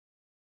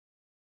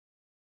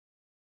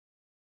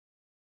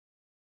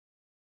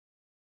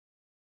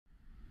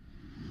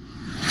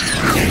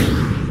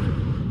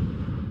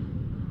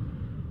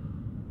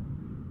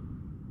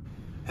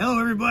Hello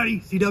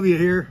everybody, CW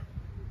here.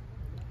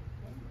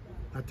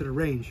 Out to the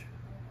range.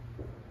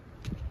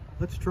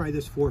 Let's try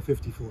this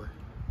 454.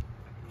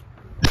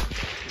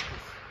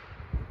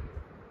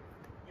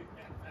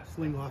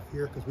 Sling off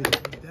here because we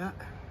don't need that.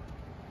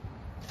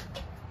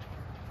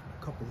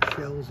 A couple of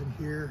shells in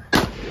here.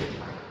 Get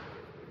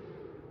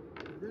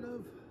rid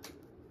of.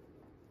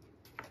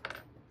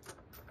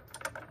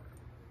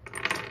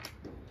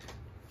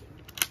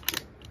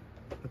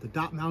 Got the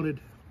dot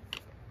mounted.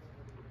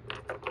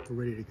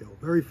 We're ready to go.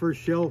 Very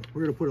first shell,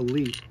 we're going to put a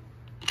lead.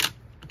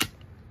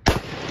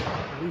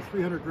 At least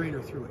 300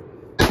 grainer through it.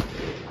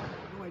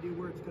 No idea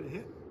where it's going to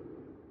hit.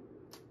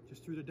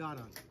 Just threw the dot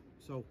on.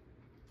 So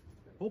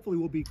hopefully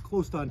we'll be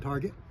close on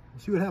target.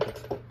 We'll see what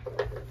happens.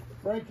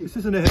 Frankie. This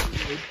isn't a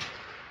heavy load.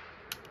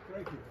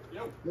 Frankie.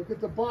 Yo. Look at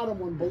the bottom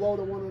one below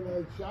the one that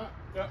I shot.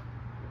 Yep.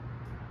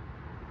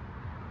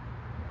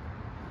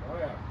 Oh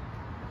yeah.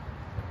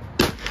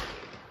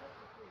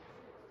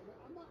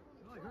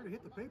 Well, I heard it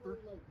hit the paper.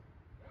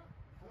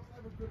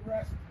 Have a good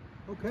rest.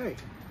 Okay,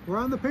 we're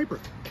on the paper.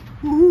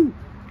 Woohoo!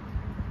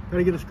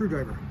 Gotta get a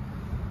screwdriver.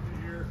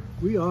 Here.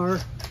 We are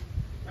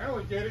I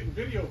only get it in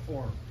video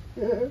form.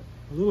 a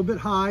little bit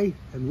high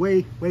and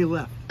way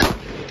left. So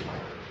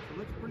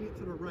let's bring it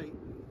to the right.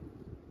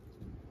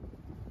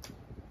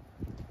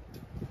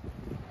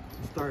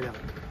 Start out.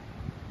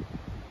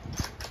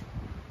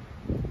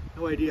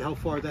 No idea how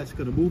far that's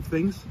going to move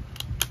things.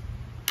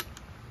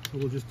 So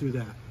we'll just do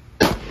that.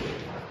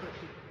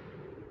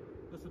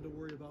 Nothing to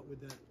worry about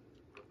with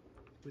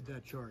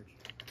that charge.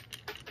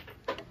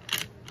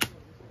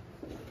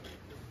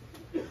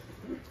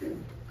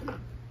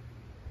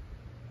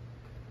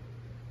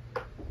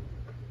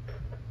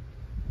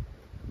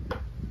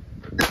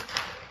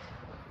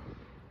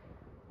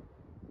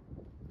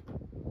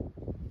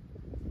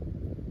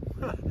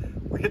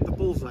 We hit the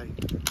bullseye.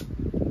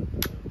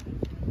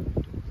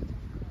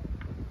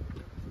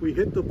 We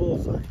hit the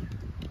bullseye.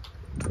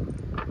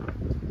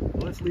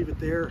 Well, let's leave it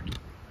there.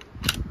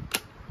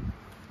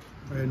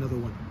 Try another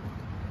one.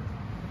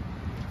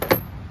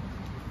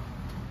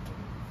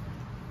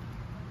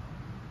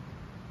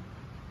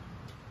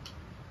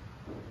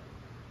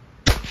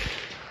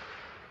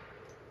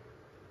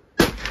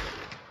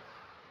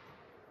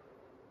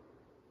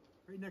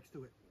 Right next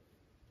to it.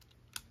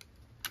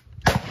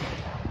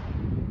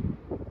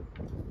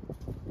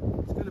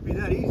 It's going to be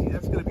that easy.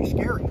 That's going to be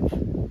scary. I'm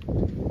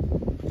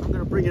going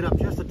to bring it up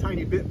just a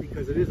tiny bit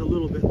because it is a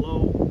little bit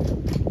low.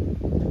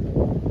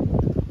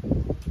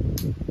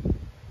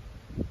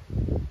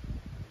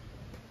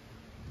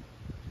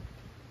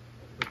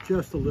 But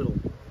just a little.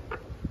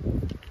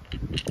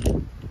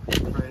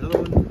 Try another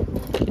one.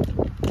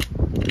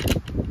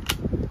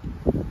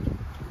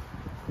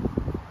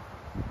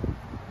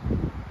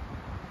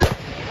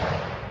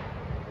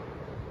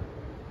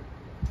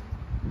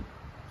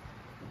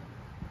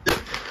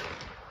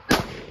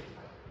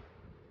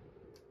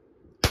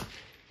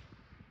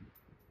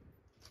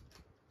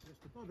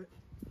 Above it.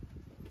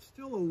 It's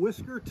still a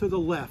whisker to the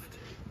left. So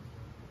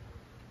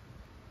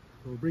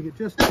we'll bring it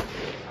just a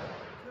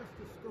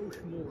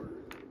skosh more.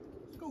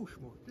 Skosh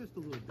more, just a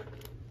little bit.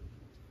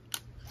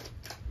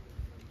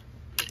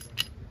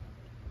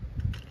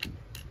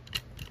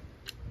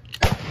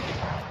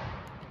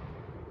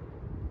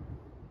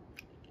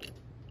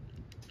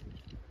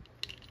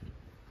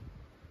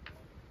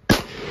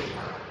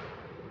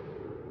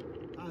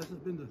 This has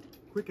been the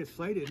quickest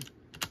sighted.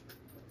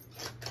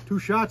 2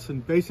 shots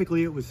and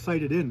basically it was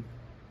sighted in.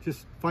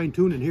 Just fine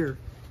tuning here.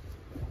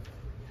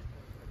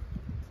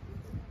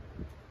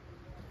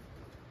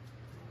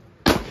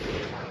 Couldn't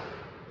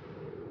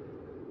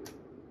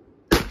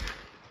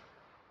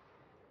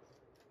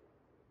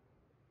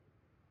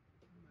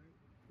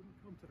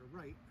come to the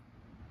right.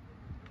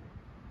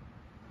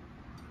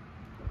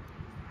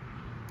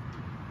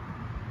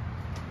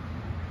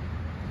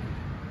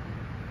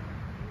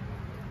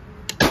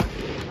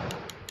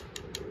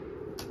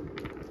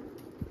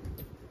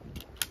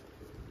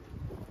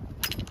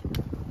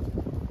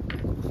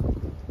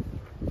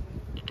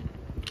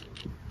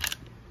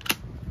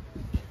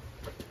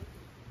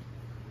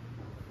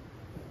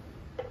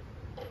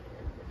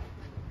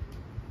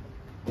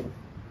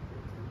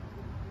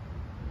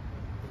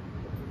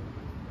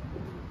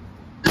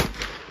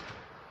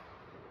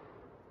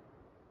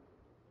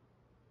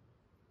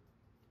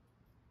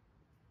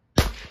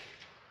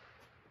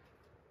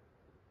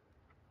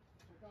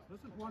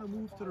 Doesn't want to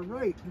move to the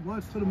right, it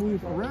wants to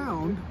move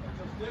around.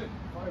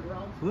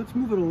 So let's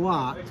move it a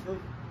lot.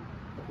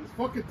 This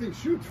fucking thing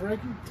shoots,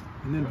 Frankie.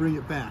 And then bring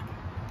it back.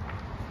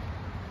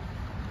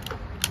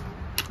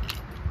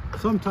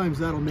 Sometimes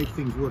that'll make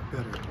things work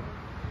better.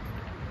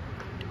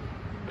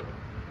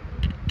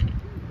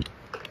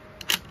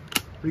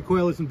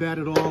 Recoil isn't bad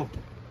at all.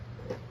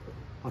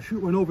 I'll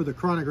shoot one over the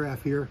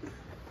chronograph here,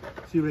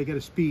 see if I get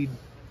a speed.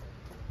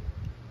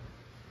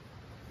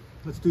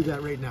 Let's do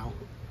that right now.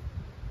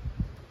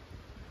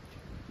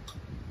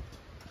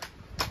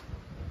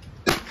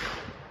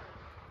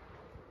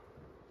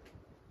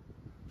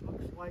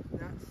 Looks like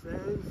that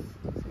says,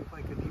 let's see if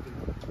I can even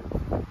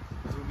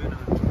zoom in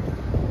on it.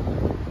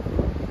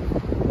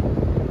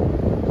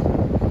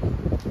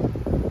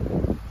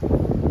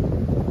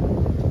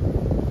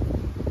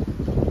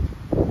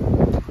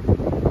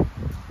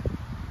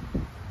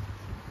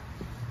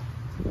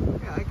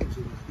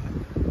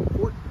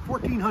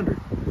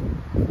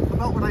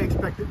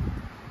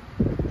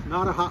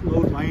 Not a hot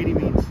load by any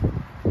means.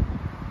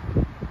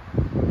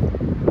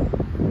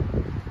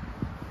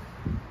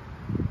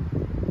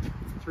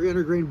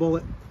 .300 grain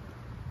bullet,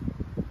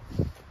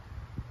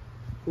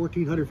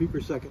 1,400 feet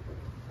per second.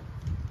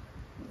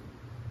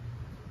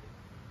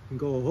 Can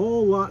go a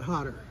whole lot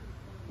hotter,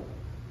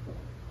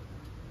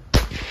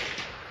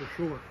 for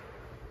sure.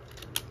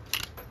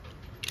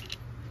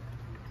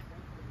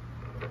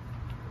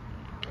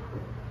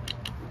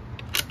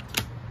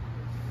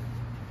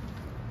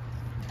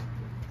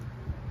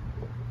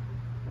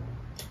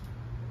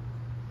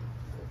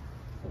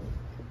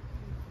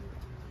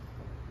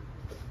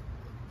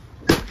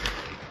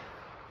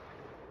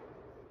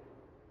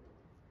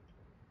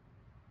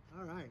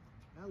 All right,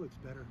 that looks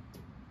better.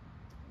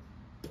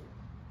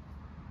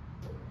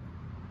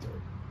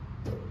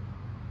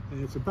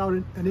 And it's about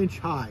an inch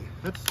high.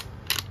 That's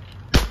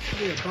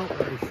probably about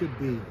where it should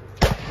be.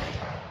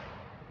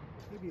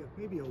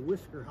 Maybe a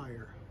whisker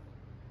higher.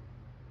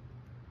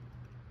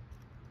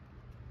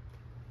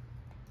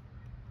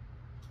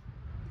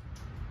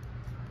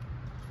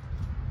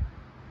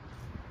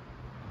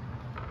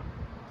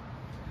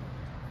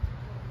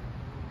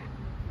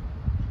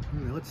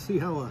 Let's see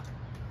how a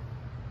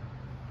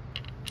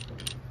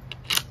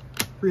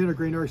 300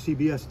 grain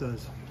RCBS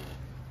does.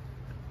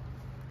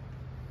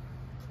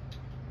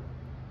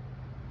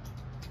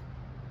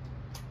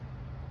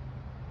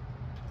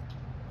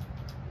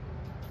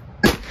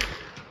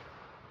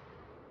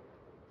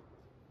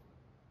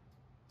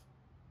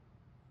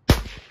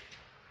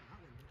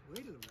 Way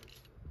to the right.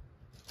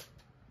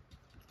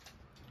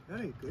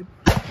 That ain't good.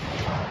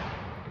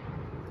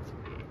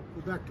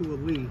 Go back to a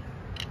Lee.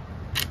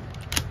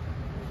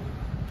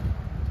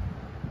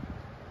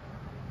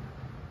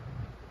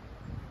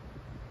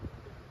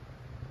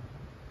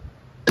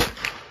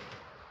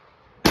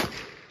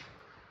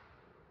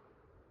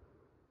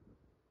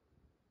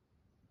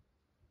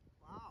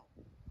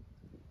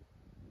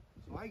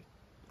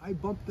 I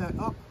bumped that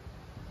up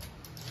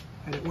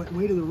and it went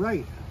way to the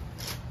right.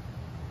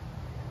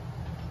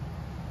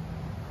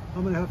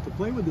 I'm gonna have to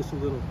play with this a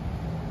little.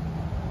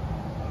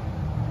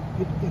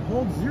 It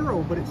holds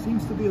 0, but it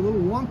seems to be a little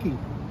wonky.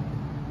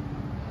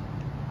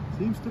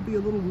 Seems to be a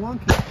little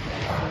wonky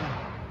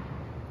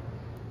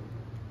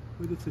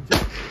with its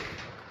adjustment.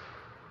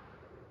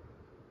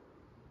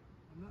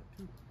 I'm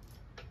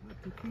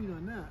not too keen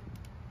on that.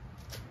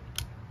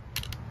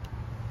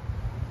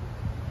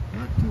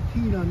 Not too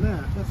keen on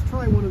that. Let's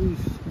try one of these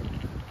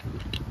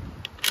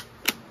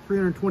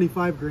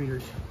 325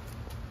 grainers.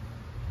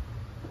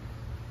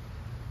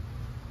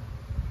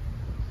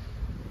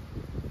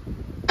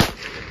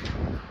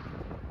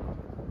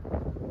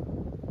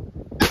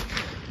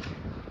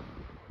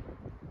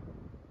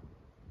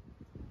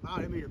 Wow,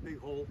 I made a big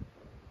hole.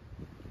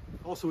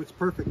 Also, it's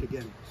perfect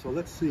again. So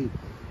let's see.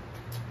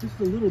 Just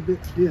a little bit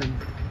dim.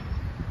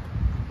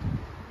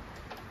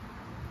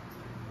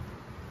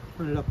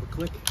 Turn it up a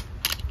click.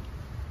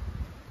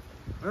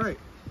 All right,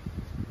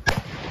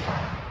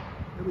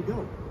 there we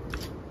go.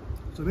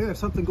 So they have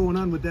something going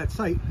on with that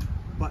sight,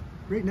 but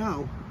right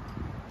now,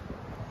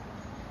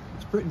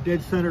 it's pretty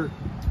dead center,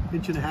 1.5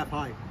 inches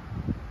high,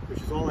 which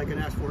is all I can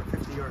ask for at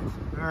 50 yards.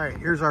 All right,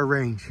 here's our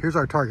range. Here's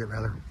our target,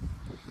 rather.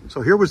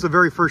 So here was the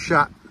very first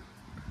shot.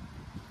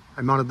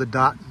 I mounted the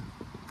dot,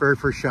 very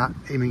first shot,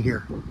 aiming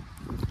here.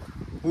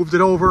 Moved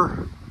it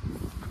over,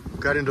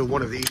 got into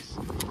one of these,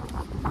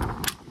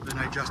 then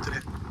I adjusted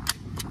it.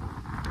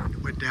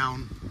 It went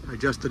down. I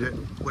adjusted it,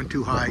 went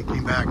too high,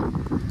 came back.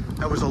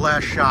 That was the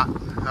last shot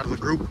out of the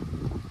group.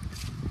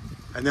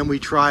 And then we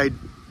tried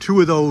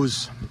 2 of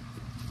those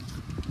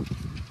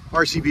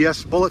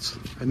RCBS bullets,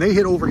 and they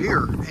hit over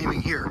here,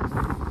 aiming here.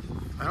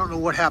 I don't know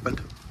what happened,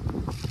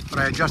 but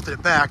I adjusted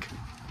it back,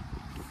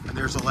 and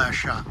there's the last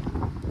shot.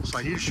 So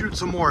I need to shoot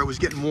some more. It was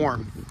getting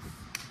warm,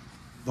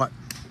 but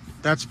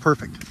that's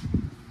perfect.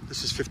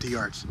 This is 50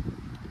 yards.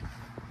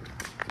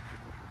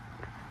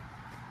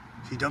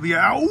 CW,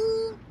 ow!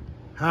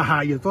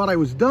 Haha, you thought I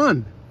was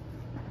done.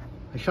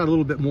 I shot a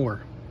little bit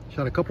more.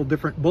 Shot a couple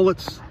different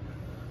bullets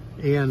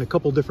and a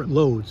couple different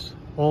loads,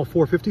 all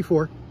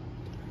 454.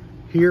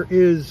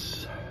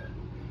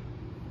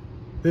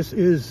 This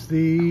is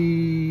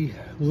the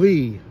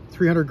Lee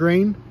 300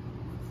 grain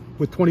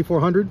with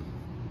 2400.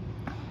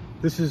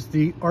 This is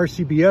the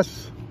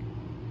RCBS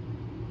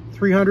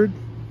 300,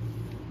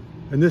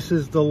 and this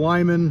is the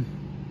Lyman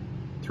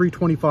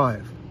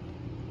 325.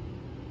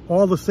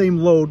 All the same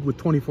load with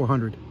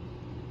 2400.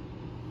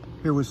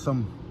 Here was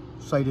some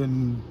sight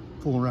in,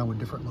 fooling around with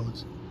different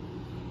loads.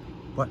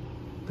 But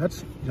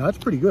that's, that's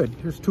pretty good.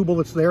 Here's 2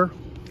 bullets there,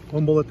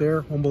 1 bullet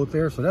there, 1 bullet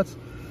there. So that's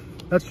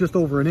just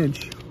over an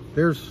inch.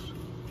 There's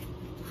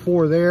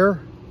 4 there,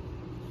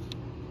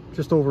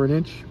 just over an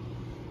inch.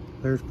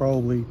 There's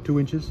probably 2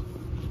 inches.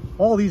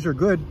 All these are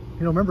good.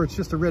 You know, remember, it's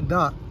just a red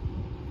dot.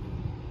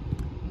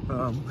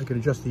 I can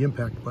adjust the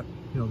impact, but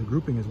you know, the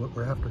grouping is what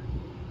we're after.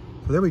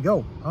 So there we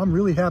go. I'm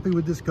really happy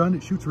with this gun.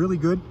 It shoots really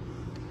good.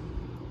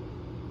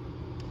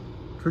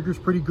 Trigger's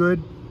pretty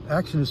good.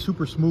 Action is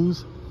super smooth,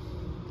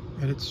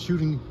 and it's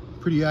shooting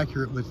pretty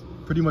accurate with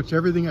pretty much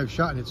everything I've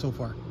shot in it so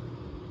far.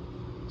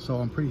 So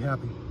I'm pretty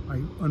happy.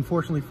 I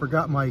unfortunately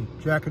forgot my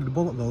jacketed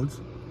bullet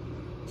loads,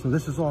 so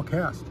this is all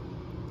cast.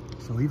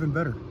 So even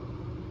better.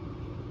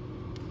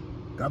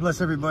 God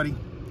bless everybody.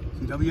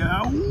 CW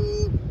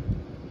out.